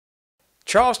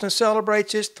Charleston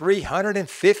celebrates its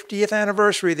 350th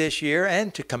anniversary this year,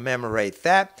 and to commemorate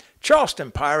that,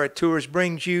 Charleston Pirate Tours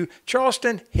brings you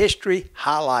Charleston History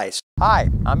Highlights. Hi,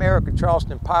 I'm Eric at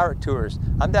Charleston Pirate Tours.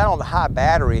 I'm down on the High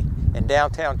Battery in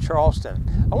downtown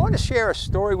Charleston. I want to share a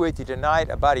story with you tonight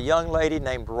about a young lady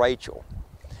named Rachel.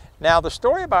 Now, the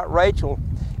story about Rachel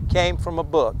came from a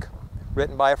book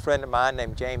written by a friend of mine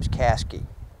named James Caskey.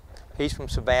 He's from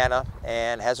Savannah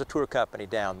and has a tour company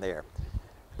down there.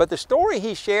 But the story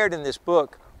he shared in this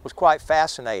book was quite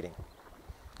fascinating.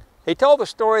 He told the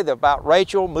story about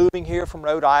Rachel moving here from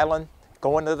Rhode Island,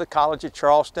 going to the College of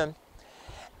Charleston,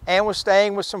 and was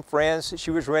staying with some friends that she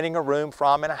was renting a room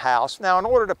from in a house. Now, in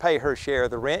order to pay her share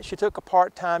of the rent, she took a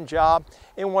part-time job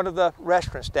in one of the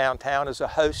restaurants downtown as a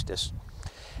hostess.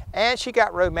 And she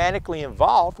got romantically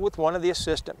involved with one of the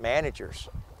assistant managers.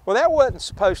 Well, that wasn't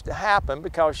supposed to happen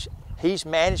because he's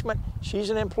management, she's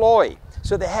an employee.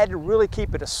 So they had to really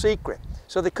keep it a secret.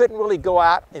 So they couldn't really go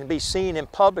out and be seen in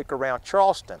public around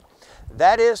Charleston.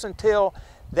 That is until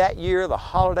that year the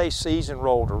holiday season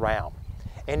rolled around.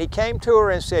 And he came to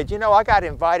her and said, you know, I got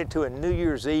invited to a New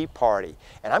Year's Eve party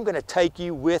and I'm going to take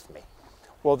you with me.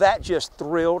 Well, that just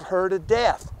thrilled her to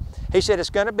death. He said,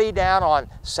 it's going to be down on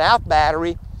South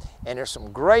Battery and there's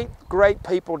some great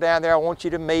people down there I want you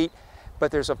to meet.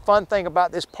 But there's a fun thing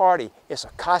about this party. It's a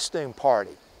costume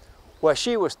party. Well,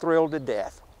 she was thrilled to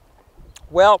death.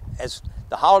 Well, as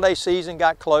the holiday season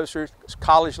got closer,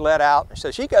 college let out,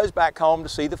 so she goes back home to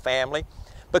see the family,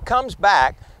 but comes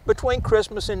back between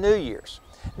Christmas and New Year's.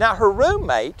 Now, her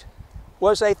roommate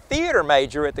was a theater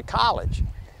major at the college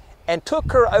and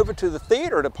took her over to the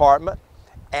theater department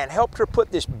and helped her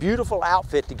put this beautiful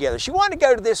outfit together. She wanted to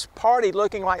go to this party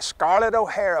looking like Scarlett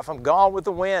O'Hara from Gone with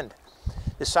the Wind.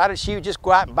 Decided she would just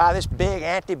go out and buy this big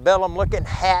antebellum looking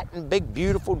hat and big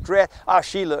beautiful dress. Oh,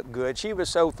 she looked good. She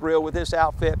was so thrilled with this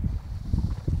outfit.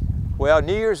 Well,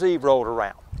 New Year's Eve rolled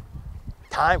around.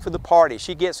 Time for the party.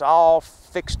 She gets all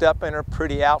fixed up in her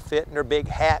pretty outfit and her big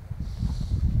hat.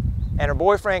 And her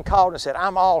boyfriend called and said,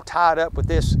 I'm all tied up with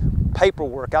this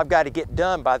paperwork I've got to get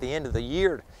done by the end of the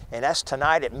year, and that's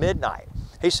tonight at midnight.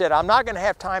 He said, I'm not going to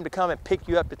have time to come and pick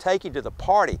you up to take you to the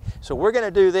party, so we're going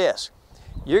to do this.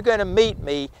 You're going to meet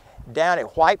me down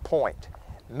at White Point.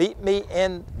 Meet me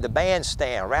in the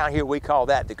bandstand. Around here we call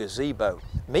that the gazebo.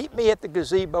 Meet me at the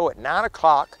gazebo at 9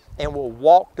 o'clock and we'll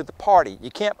walk to the party. You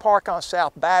can't park on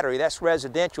South Battery, that's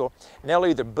residential, and they'll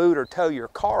either boot or tow your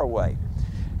car away.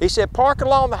 He said, park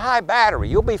along the High Battery.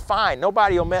 You'll be fine.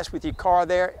 Nobody will mess with your car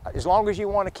there as long as you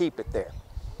want to keep it there.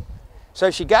 So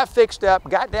she got fixed up,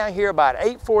 got down here about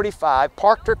 8:45,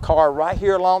 parked her car right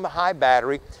here along the High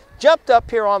Battery, jumped up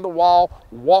here on the wall,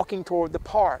 walking toward the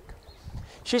park.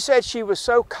 She said she was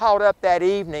so caught up that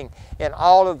evening in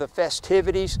all of the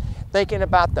festivities, thinking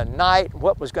about the night,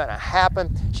 what was going to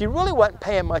happen. She really wasn't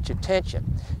paying much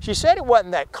attention. She said it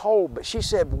wasn't that cold, but she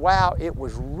said, wow, it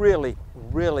was really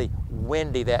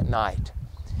windy that night.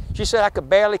 She said, I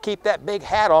could barely keep that big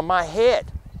hat on my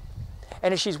head.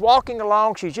 And as she's walking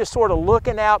along, she's just sort of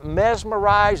looking out,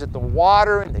 mesmerized at the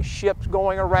water and the ships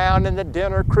going around and the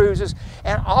dinner cruises.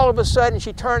 And all of a sudden,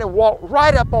 she turned and walked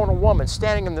right up on a woman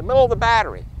standing in the middle of the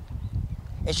battery.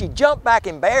 And she jumped back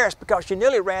embarrassed because she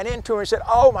nearly ran into her and said,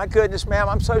 oh my goodness, ma'am,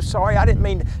 I'm so sorry. I didn't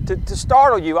mean to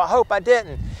startle you. I hope I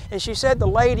didn't. And she said the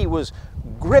lady was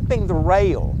gripping the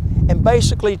rail and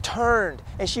basically turned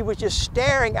and she was just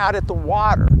staring out at the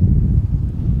water.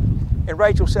 And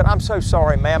Rachel said, I'm so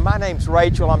sorry, ma'am. My name's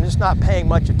Rachel. I'm just not paying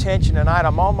much attention tonight.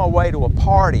 I'm on my way to a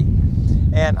party.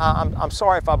 And I'm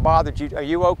sorry if I bothered you. Are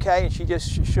you okay? And she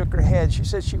just shook her head. She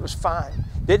said she was fine.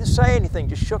 Didn't say anything,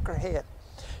 just shook her head.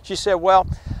 She said, well,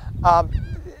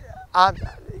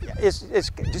 it's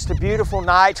just a beautiful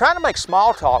night. Trying to make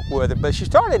small talk with her, but she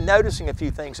started noticing a few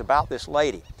things about this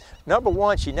lady. Number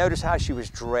one, she noticed how she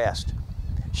was dressed.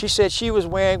 She said she was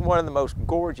wearing one of the most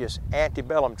gorgeous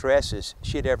antebellum dresses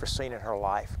she had ever seen in her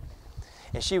life.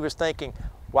 And she was thinking,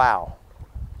 wow,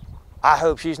 I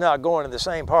hope she's not going to the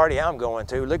same party I'm going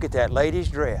to. Look at that lady's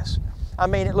dress. I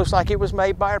mean, it looks like it was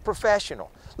made by a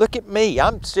professional. Look at me,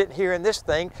 I'm sitting here in this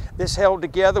thing, this held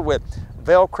together with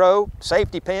Velcro,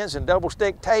 safety pins, and double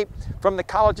stick tape from the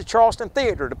College of Charleston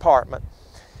theater department.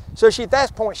 So at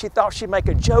that point, she thought she'd make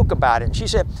a joke about it. And she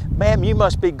said, ma'am, you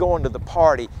must be going to the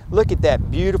party. Look at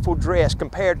that beautiful dress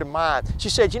compared to mine. She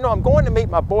said, you know, I'm going to meet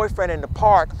my boyfriend in the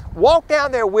park. Walk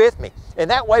down there with me.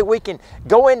 And that way we can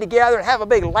go in together and have a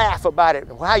big laugh about it,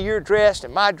 how you're dressed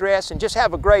and my dress, and just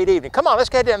have a great evening. Come on, let's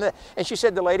get down there. And she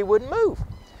said the lady wouldn't move.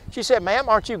 She said, ma'am,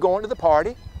 aren't you going to the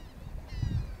party?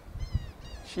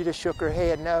 She just shook her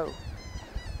head, no.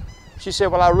 She said,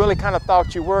 well, I really kind of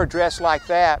thought you were dressed like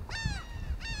that.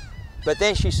 But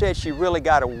then she said she really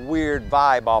got a weird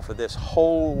vibe off of this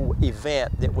whole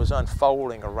event that was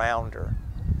unfolding around her.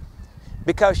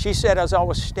 Because she said as I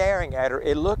was staring at her,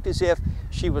 it looked as if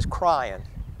she was crying.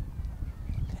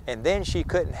 And then she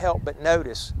couldn't help but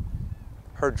notice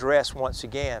her dress once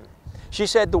again. She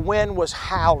said the wind was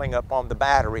howling up on the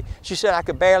battery. She said I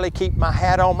could barely keep my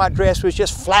hat on. My dress was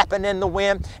just flapping in the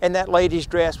wind, and that lady's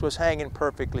dress was hanging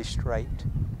perfectly straight.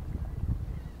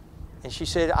 And she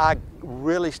said, I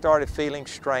really started feeling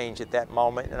strange at that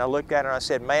moment. And I looked at her and I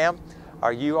said, ma'am,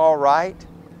 are you all right?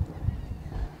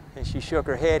 And she shook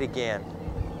her head again.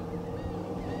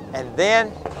 And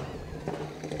then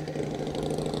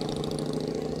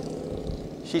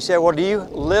she said, well, do you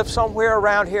live somewhere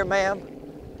around here, ma'am?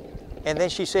 And then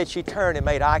she said she turned and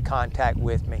made eye contact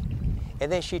with me.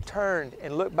 And then she turned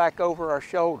and looked back over our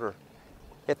shoulder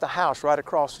at the house right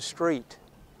across the street.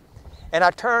 And I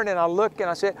turned and I looked and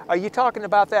I said, are you talking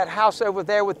about that house over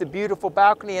there with the beautiful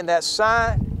balcony and that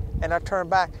sign? And I turned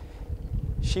back.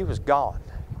 She was gone.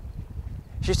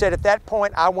 She said at that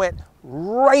point I went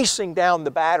racing down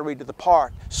the Battery to the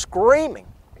park, screaming.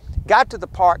 Got to the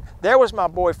park, there was my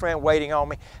boyfriend waiting on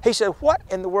me. He said, what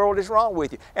in the world is wrong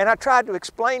with you? And I tried to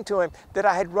explain to him that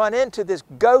I had run into this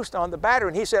ghost on the Battery,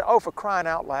 and he said, oh, for crying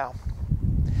out loud.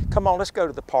 Come on, let's go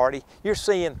to the party. You're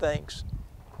seeing things.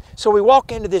 So we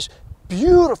walk into this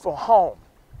beautiful home.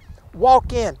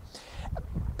 Walk in.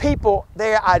 People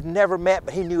there I'd never met,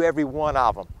 but he knew every one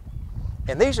of them.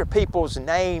 And these are people's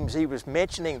names he was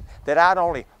mentioning that I'd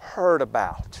only heard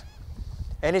about.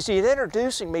 And as he's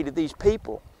introducing me to these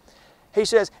people, he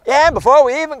says, yeah, before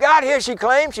we even got here, she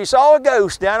claimed she saw a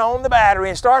ghost down on the Battery,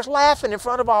 and starts laughing in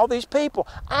front of all these people.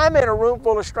 I'm in a room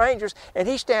full of strangers, and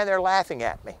he's standing there laughing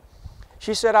at me.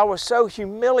 She said, I was so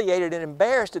humiliated and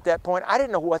embarrassed at that point, I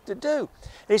didn't know what to do.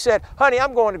 And he said, honey,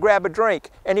 I'm going to grab a drink.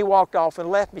 And he walked off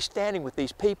and left me standing with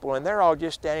these people, and they're all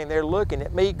just standing there looking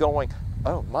at me going,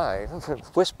 oh my,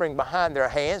 whispering behind their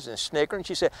hands and snickering.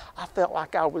 She said, I felt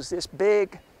like I was this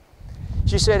big.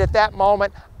 She said, at that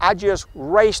moment, I just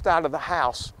raced out of the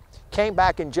house, came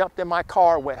back and jumped in my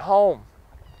car, went home.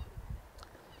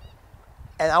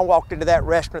 And I walked into that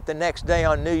restaurant the next day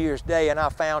on New Year's Day, and I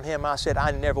found him. I said,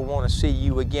 I never want to see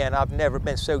you again. I've never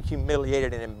been so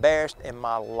humiliated and embarrassed in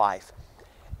my life.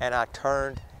 And I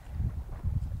turned,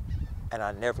 and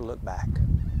I never looked back.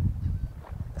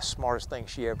 The smartest thing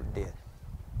she ever did.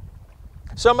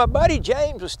 So my buddy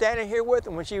James was standing here with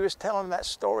him when she was telling that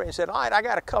story, and said, all right, I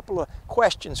got a couple of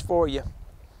questions for you.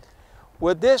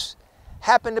 Would this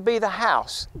happen to be the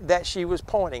house that she was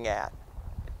pointing at?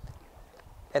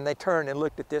 And they turned and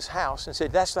looked at this house and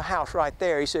said, that's the house right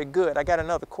there. He said, good, I got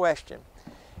another question.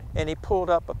 And he pulled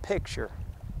up a picture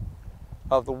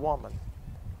of the woman.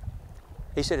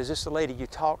 He said, is this the lady you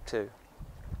talked to?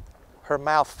 Her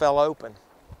mouth fell open.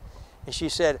 And she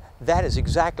said, that is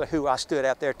exactly who I stood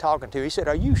out there talking to. He said,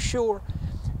 are you sure?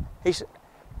 He said,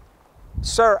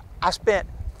 sir, I spent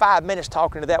 5 minutes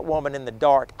talking to that woman in the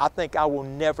dark. I think I will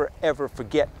never, ever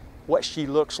forget what she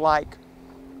looks like.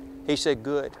 He said,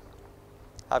 good.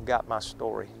 I've got my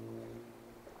story.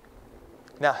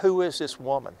 Now, who is this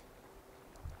woman?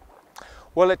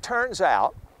 Well, it turns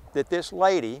out that this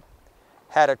lady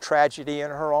had a tragedy in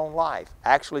her own life,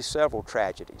 actually several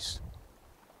tragedies.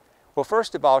 Well,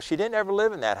 first of all, she didn't ever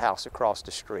live in that house across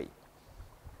the street.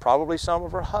 Probably some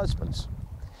of her husbands,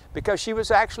 because she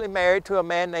was actually married to a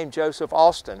man named Joseph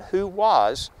Austin, who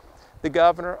was the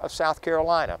governor of South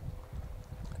Carolina.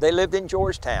 They lived in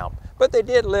Georgetown, but they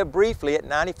did live briefly at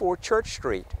 94 Church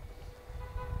Street.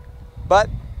 But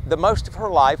the most of her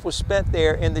life was spent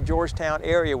there in the Georgetown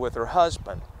area with her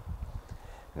husband.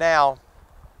 Now,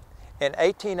 in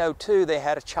 1802, they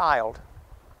had a child.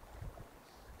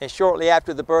 And shortly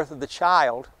after the birth of the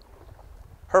child,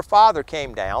 her father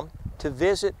came down to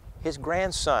visit his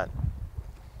grandson.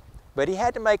 But he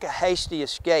had to make a hasty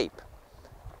escape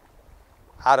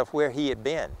out of where he had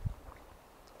been.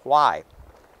 Why?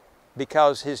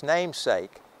 Because his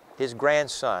namesake, his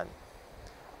grandson,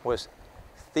 was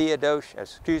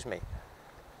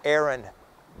Aaron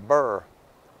Burr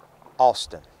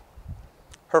Austin.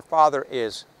 Her father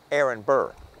is Aaron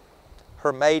Burr.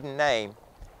 Her maiden name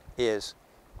is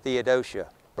Theodosia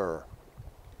Burr.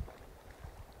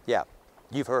 Yeah,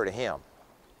 you've heard of him.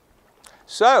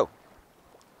 So,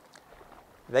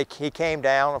 he came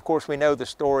down. Of course, we know the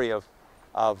story of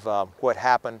what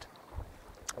happened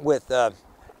with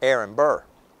Aaron Burr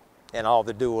and all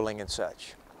the dueling and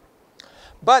such.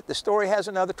 But the story has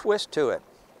another twist to it,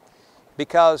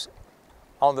 because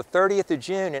on the 30th of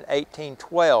June in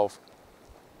 1812,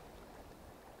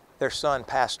 their son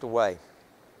passed away.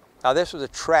 Now, this was a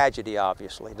tragedy,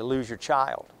 obviously, to lose your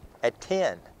child at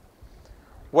 10.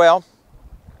 Well,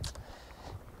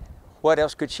 what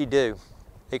else could she do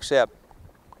except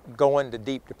go into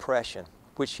deep depression,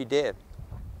 which she did.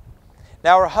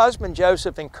 Now her husband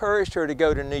Joseph encouraged her to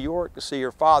go to New York to see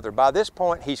her father. By this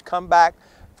point he's come back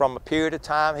from a period of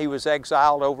time. He was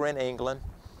exiled over in England.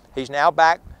 He's now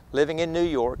back living in New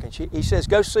York, and he says,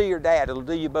 go see your dad, it'll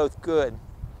do you both good.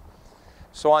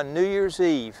 So on New Year's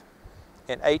Eve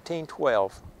in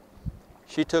 1812,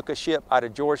 she took a ship out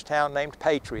of Georgetown named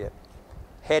Patriot,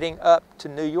 heading up to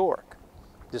New York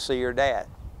to see her dad.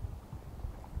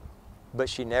 But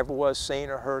she never was seen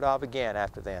or heard of again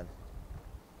after then.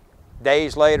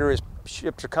 Days later, as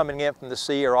ships are coming in from the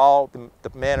sea, all the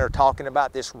men are talking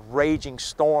about this raging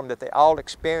storm that they all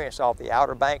experienced off the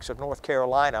Outer Banks of North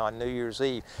Carolina on New Year's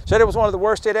Eve. Said it was one of the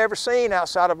worst they'd ever seen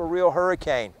outside of a real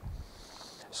hurricane.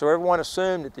 So everyone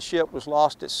assumed that the ship was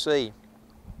lost at sea.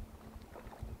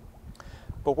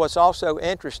 But what's also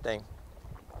interesting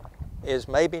is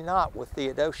maybe not with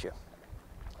Theodosia.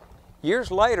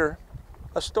 Years later,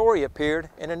 a story appeared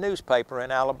in a newspaper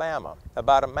in Alabama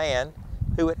about a man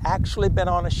who had actually been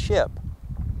on a ship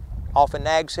off of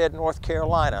Nags Head, North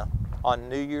Carolina on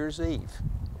New Year's Eve.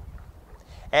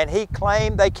 And he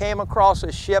claimed they came across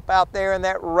a ship out there in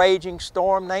that raging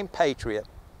storm named Patriot.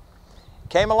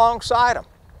 Came alongside them.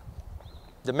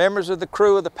 The members of the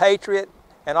crew of the Patriot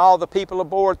and all the people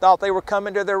aboard thought they were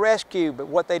coming to their rescue, but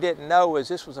what they didn't know is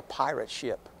this was a pirate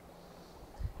ship.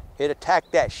 It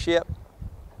attacked that ship,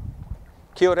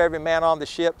 killed every man on the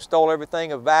ship, stole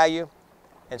everything of value,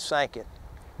 and sank it.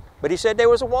 But he said there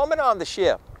was a woman on the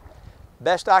ship.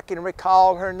 Best I can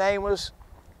recall, her name was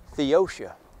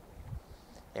Theodosia.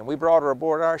 And we brought her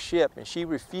aboard our ship, and she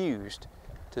refused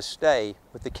to stay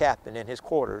with the captain in his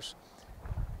quarters.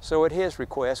 So at his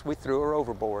request, we threw her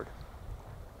overboard.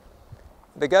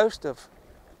 The ghost of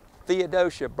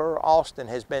Theodosia Burr Austin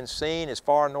has been seen as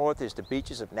far north as the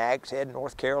beaches of Nags Head,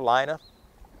 North Carolina,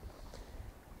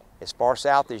 as far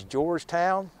south as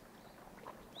Georgetown,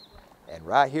 and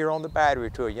right here on the Battery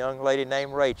to a young lady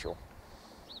named Rachel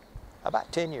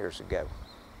about 10 years ago.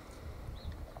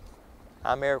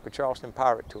 I'm Eric with Charleston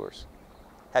Pirate Tours.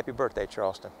 Happy birthday,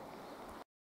 Charleston.